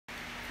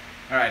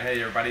All right,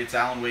 hey everybody, it's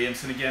Alan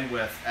Williamson again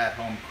with At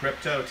Home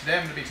Crypto. Today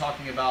I'm going to be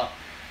talking about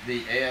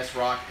the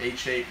ASRock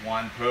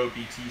H81 Pro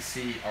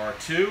BTC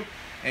R2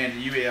 and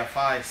the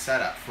UEFI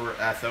setup for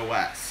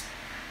ETHos.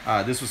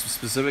 This was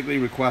specifically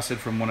requested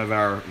from one of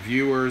our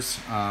viewers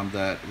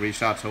that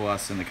reached out to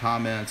us in the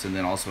comments and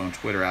then also on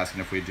Twitter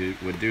asking if we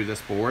would do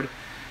this board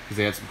because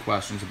they had some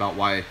questions about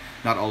why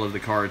not all of the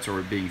cards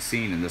are being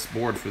seen in this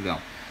board for them.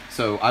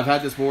 So I've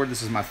had this board.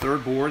 This is my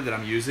third board that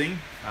I'm using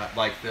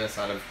like this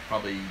out of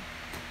probably,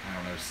 I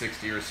don't know,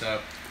 60 or so.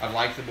 I've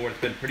liked the board.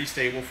 It's been pretty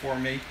stable for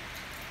me.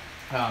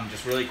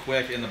 Just really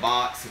quick in the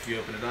box, if you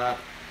open it up,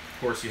 of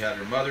course you have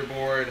your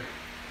motherboard.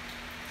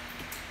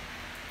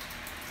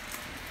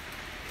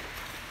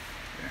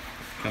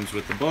 Comes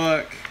with the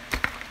book,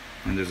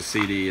 and there's a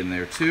CD in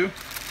there too.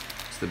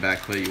 It's the back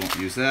plate, you won't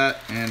use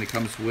that. And it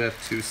comes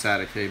with two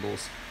SATA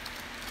cables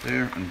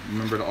there. And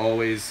remember to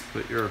always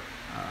put your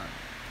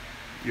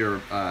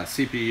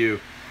CPU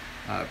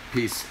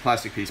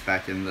plastic piece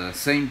back in the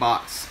same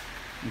box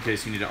in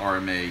case you need an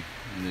RMA,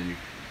 and then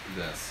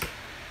this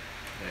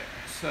there.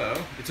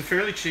 So it's a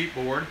fairly cheap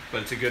board,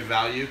 but it's a good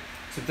value.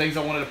 Some things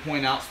I wanted to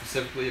point out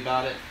specifically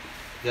about it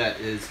that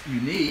is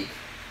unique,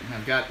 and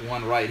I've got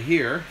one right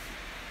here.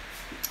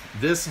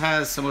 This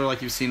has, similar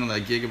like you've seen on the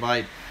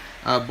Gigabyte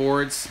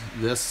boards,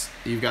 this,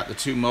 you've got the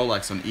two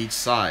Molecs on each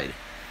side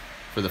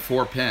for the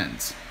 4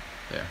 pins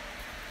there.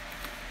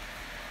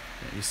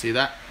 Okay, you see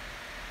that?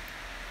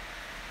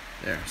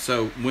 There.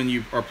 So when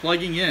you are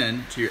plugging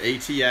in to your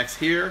ATX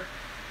here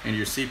and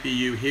your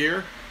CPU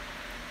here,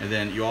 and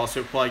then you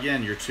also plug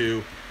in your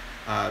two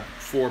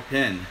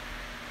 4-pin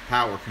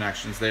power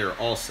connections there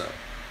also.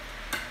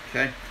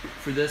 Okay.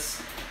 For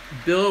this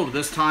build,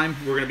 this time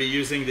we're going to be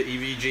using the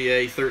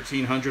EVGA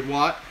 1300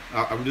 watt.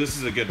 This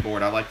is a good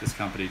board. I like this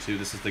company too.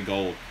 This is the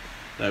gold.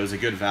 That was a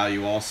good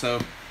value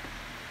also.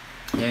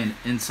 And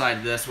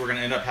inside this, we're going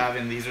to end up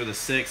having, these are the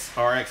 6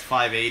 RX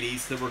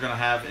 580s that we're going to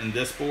have in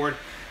this board.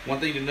 One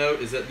thing to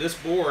note is that this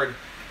board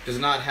does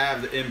not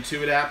have the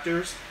M2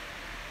 adapters,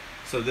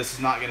 so this is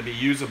not going to be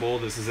usable.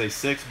 This is a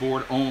 6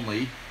 board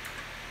only.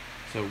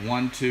 So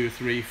 1, 2,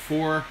 3,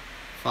 4,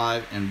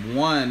 5, and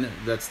 1.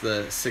 That's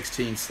the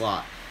 16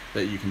 slot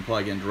that you can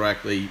plug in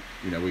directly.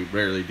 You know, we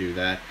rarely do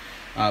that.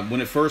 When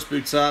it first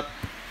boots up,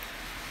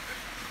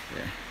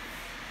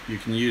 you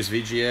can use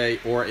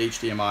VGA or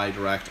HDMI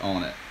direct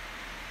on it.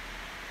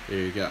 There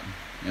you go.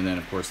 And then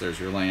of course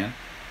there's your LAN.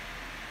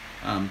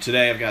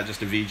 Today I've got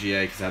just a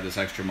VGA because I have this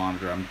extra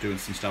monitor. I'm doing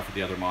some stuff with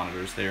the other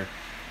monitors there.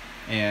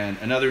 And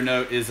another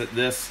note is that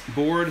this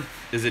board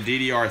is a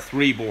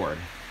DDR3 board.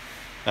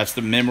 That's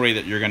the memory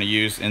that you're going to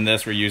use. In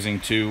this we're using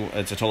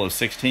it's a total of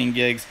 16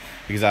 gigs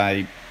because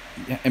I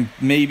am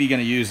maybe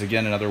going to use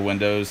again another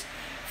Windows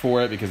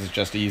for it because it's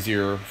just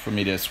easier for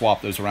me to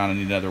swap those around in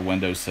another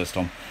Windows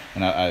system.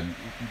 And I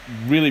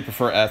really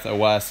prefer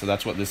ETHos, so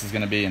that's what this is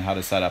going to be and how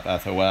to set up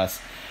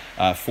ETHos.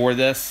 For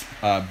this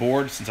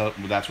board, since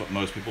that's what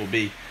most people will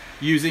be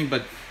using,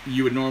 but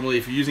you would normally,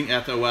 if you're using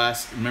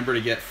ETHos, remember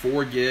to get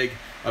 4 gig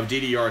of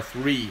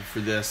DDR3 for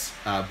this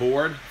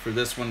board. For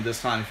this one,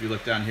 this time, if you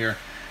look down here,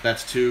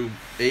 that's 8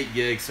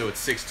 gigs, so it's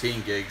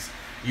 16 gigs.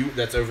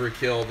 That's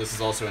overkill. This is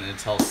also an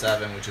Intel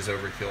 7, which is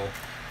overkill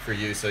for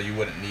you, so you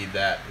wouldn't need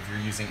that if you're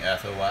using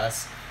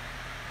ETHos.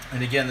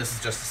 And again, this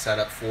is just a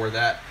setup for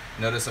that.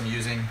 Notice I'm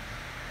using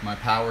my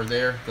power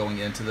there, going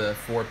into the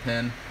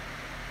 4-pin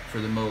for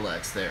the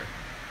Molecs there.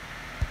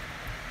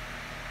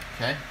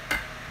 Okay.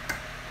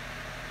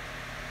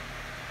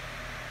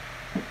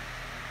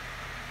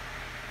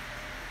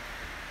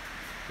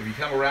 If you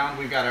come around,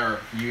 we've got our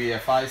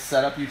UEFI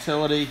setup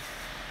utility.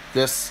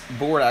 This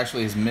board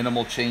actually has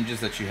minimal changes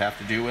that you have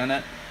to do in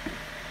it.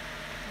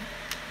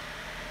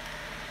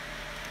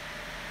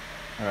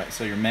 All right,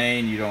 so your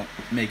main, you don't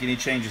make any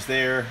changes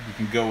there. You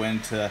can go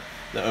into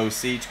the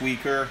OC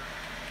tweaker,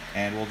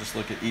 and we'll just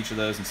look at each of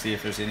those and see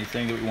if there's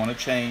anything that we want to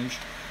change.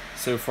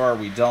 So far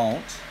we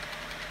don't.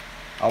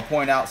 I'll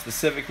point out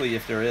specifically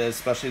if there is,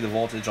 especially the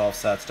voltage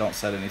offsets, don't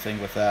set anything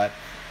with that.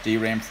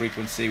 DRAM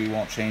frequency, we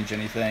won't change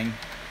anything.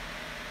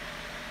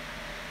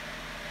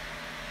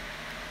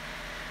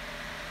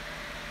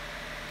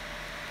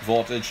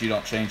 Voltage, you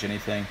don't change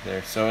anything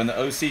there. So in the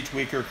OC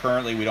tweaker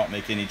currently we don't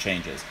make any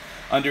changes.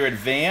 Under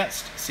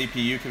advanced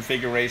CPU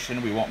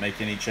configuration we won't make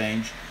any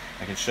change.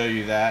 I can show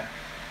you that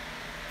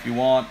if you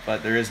want,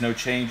 but there is no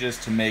changes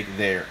to make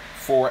there.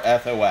 For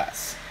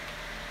ETHos,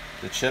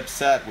 the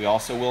chipset, we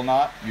also will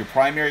not. Your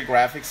primary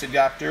graphics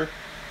adapter,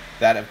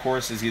 that of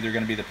course is either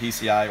going to be the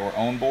PCI or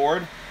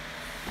onboard.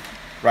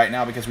 Right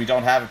now, because we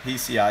don't have a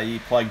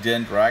PCIe plugged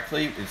in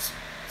directly, it's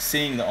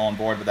seeing the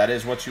onboard, but that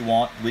is what you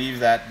want. Leave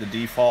that the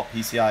default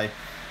PCI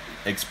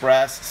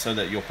Express so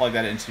that you'll plug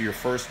that into your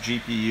first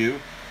GPU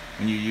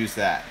when you use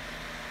that.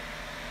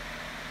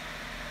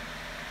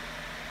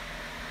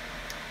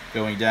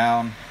 Going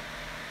down,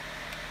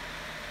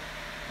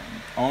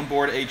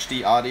 onboard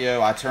HD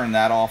audio, I turn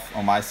that off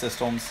on my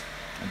systems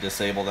and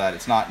disable that.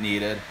 It's not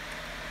needed.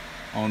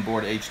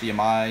 Onboard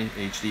HDMI,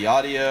 HD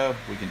audio,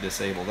 we can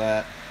disable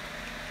that.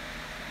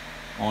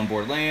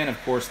 Onboard LAN,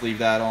 of course, leave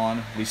that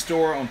on.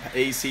 Restore on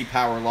AC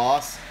power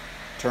loss,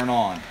 turn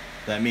on.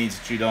 That means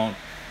that you don't,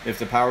 if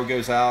the power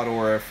goes out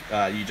or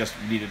if you just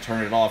need to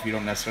turn it off, you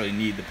don't necessarily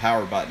need the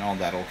power button on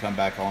that. It'll come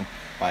back on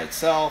by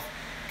itself.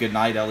 Good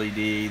night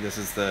LED. This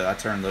is the, I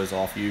turn those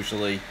off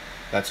usually.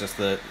 That's just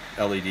the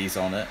LEDs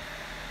on it.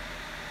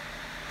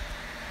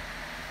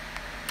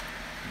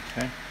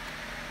 Okay.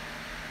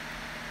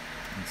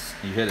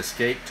 You hit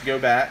escape to go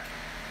back.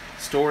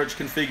 Storage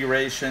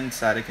configuration,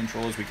 SATA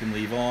controls we can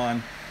leave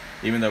on,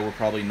 even though we're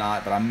probably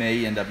not, but I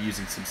may end up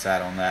using some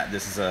SATA on that.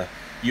 This is a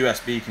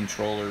USB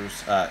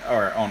controllers,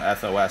 or on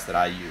ETHos that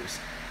I use.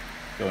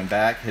 Going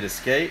back, hit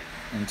escape,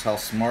 Intel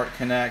Smart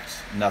Connect,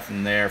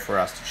 nothing there for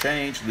us to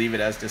change. Leave it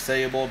as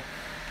disabled.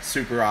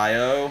 Super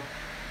I/O,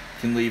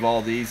 can leave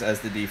all these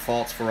as the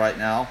defaults for right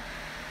now.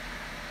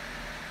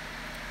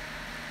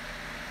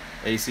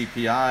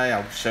 ACPI,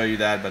 I'll show you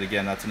that, but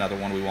again, that's another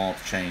one we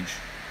won't change.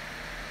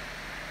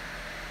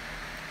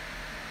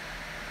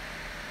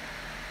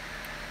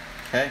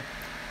 Okay,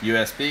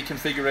 USB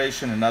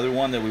configuration, another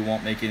one that we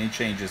won't make any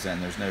changes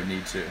in. There's no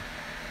need to.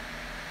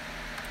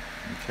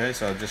 Okay,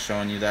 so I'm just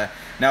showing you that.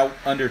 Now,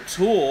 under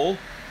Tool,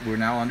 we're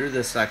now under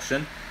this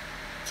section.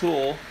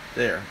 Tool,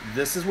 there.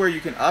 This is where you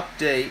can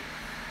update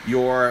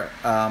your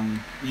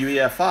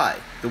UEFI.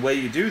 The way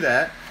you do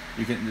that,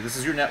 you can. This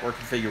is your network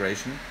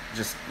configuration.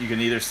 Just you can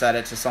either set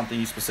it to something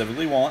you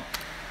specifically want,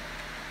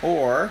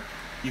 or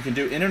you can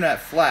do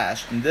internet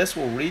flash, and this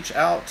will reach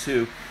out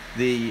to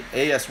the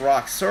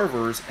ASRock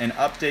servers and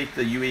update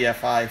the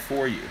UEFI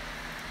for you.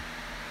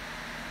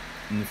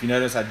 And if you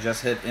notice, I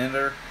just hit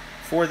enter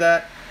for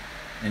that,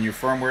 and your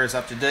firmware is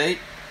up to date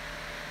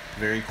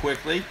very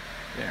quickly.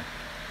 There.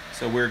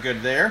 So we're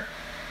good there.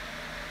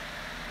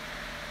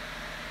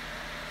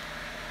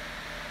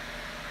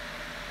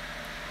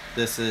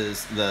 This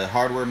is the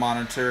hardware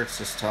monitor. It's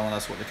just telling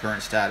us what the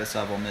current status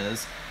of them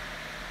is.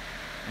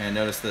 And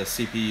notice the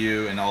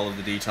CPU and all of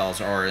the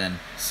details are in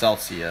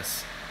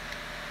Celsius.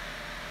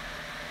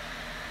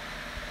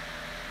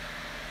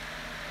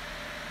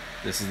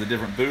 This is the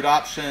different boot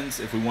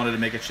options. If we wanted to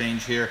make a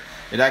change here,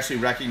 it actually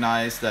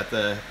recognized that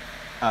the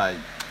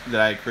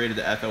that I created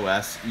the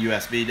ETHos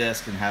USB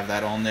disk and have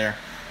that on there.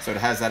 So it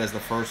has that as the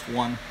first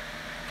one.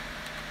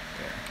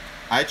 There.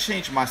 I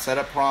changed my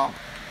setup prompt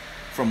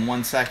from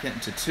 1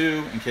 second to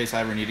 2 in case I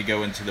ever need to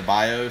go into the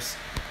BIOS.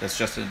 That's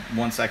just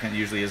 1 second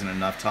usually isn't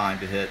enough time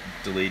to hit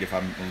delete if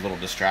I'm a little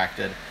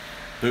distracted.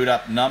 Boot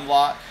up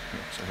numlock.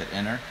 So hit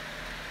enter.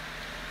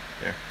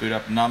 There, boot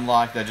up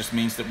numlock. That just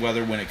means that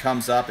whether when it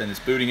comes up and it's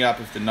booting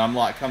up, if the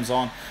numlock comes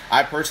on,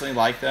 I personally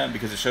like them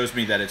because it shows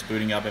me that it's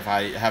booting up. If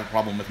I have a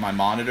problem with my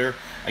monitor,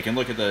 I can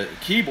look at the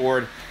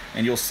keyboard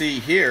and you'll see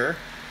here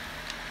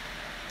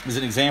as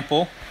an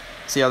example.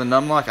 See how the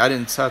numlock? I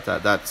didn't set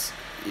that. That's,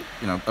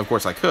 you know, of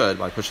course I could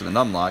by pushing the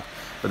numlock,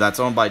 but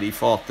that's on by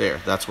default there.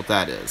 That's what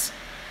that is.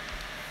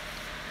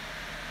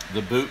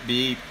 The boot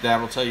beep, that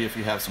will tell you if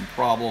you have some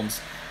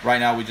problems. Right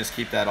now we just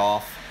keep that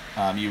off.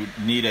 You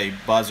would need a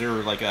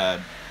buzzer, like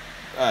a,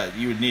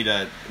 you would need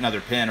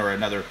another pin or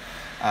another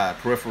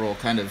peripheral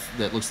kind of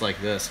that looks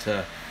like this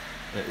to,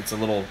 it's a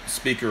little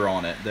speaker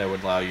on it that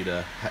would allow you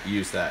to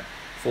use that.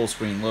 Full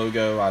screen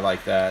logo, I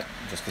like that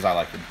just because I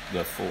like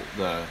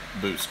the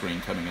boot screen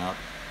coming up.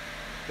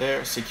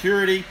 There,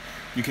 security,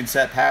 you can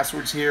set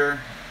passwords here.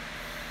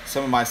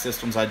 Some of my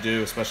systems I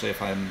do, especially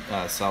if I'm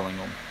selling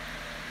them.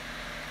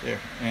 There,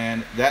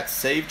 and that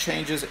save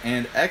changes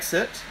and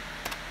exit.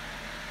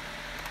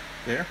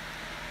 There.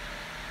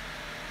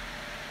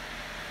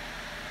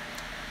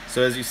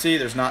 So as you see,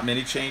 there's not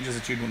many changes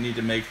that you need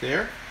to make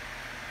there.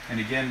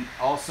 And again,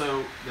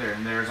 also there,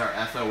 and there's our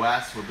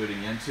ETHos. We're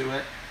booting into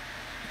it.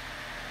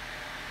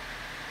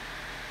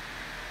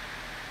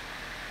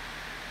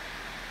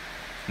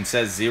 It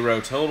says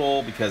 0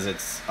 total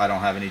because I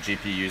don't have any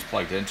GPUs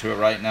plugged into it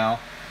right now.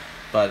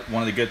 But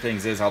one of the good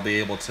things is I'll be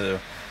able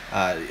to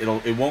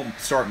it won't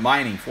start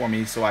mining for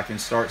me, so I can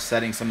start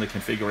setting some of the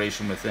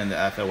configuration within the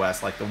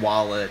ETHos, like the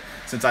wallet.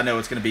 Since I know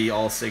it's going to be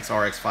all 6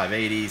 RX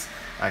 580s,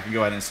 I can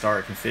go ahead and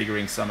start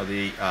configuring some of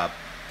the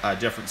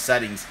different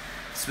settings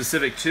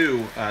specific to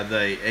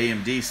the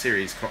AMD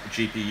series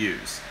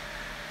GPUs.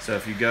 So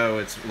if you go,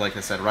 it's like I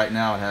said, right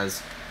now it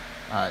has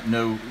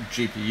no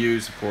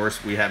GPUs, of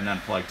course. We have none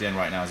plugged in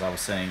right now, as I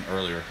was saying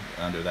earlier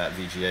under that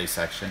VGA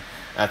section.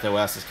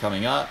 ETHos is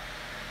coming up.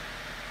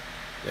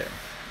 There.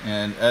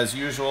 And as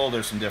usual,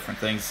 there's some different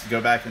things.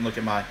 Go back and look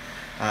at my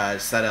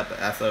setup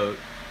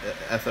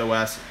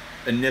ETHos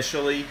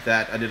initially.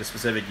 That I did a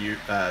specific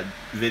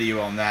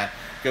video on that.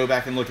 Go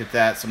back and look at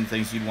that. Some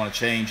things you'd want to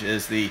change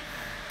is the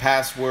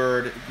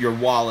password, your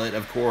wallet,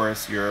 of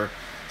course, your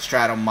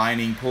Stratum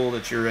mining pool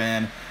that you're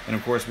in, and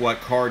of course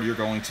what card you're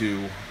going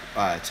to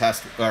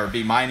test or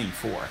be mining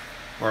for,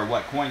 or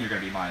what coin you're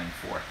going to be mining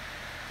for.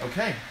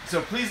 Okay,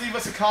 so please leave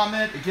us a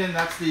comment. Again,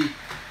 that's the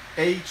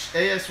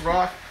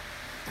ASRock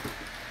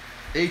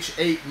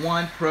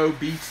H81 Pro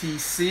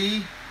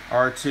BTC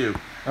R2. I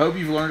hope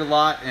you've learned a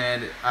lot,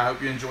 and I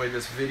hope you enjoyed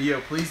this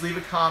video. Please leave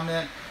a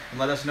comment. and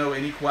let us know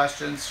any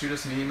questions. Shoot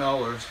us an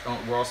email, or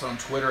we're also on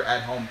Twitter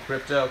at Home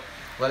Crypto.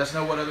 Let us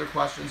know what other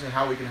questions and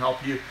how we can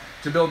help you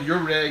to build your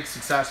rig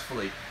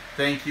successfully.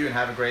 Thank you and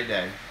have a great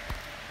day.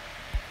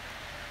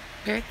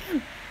 Very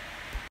good.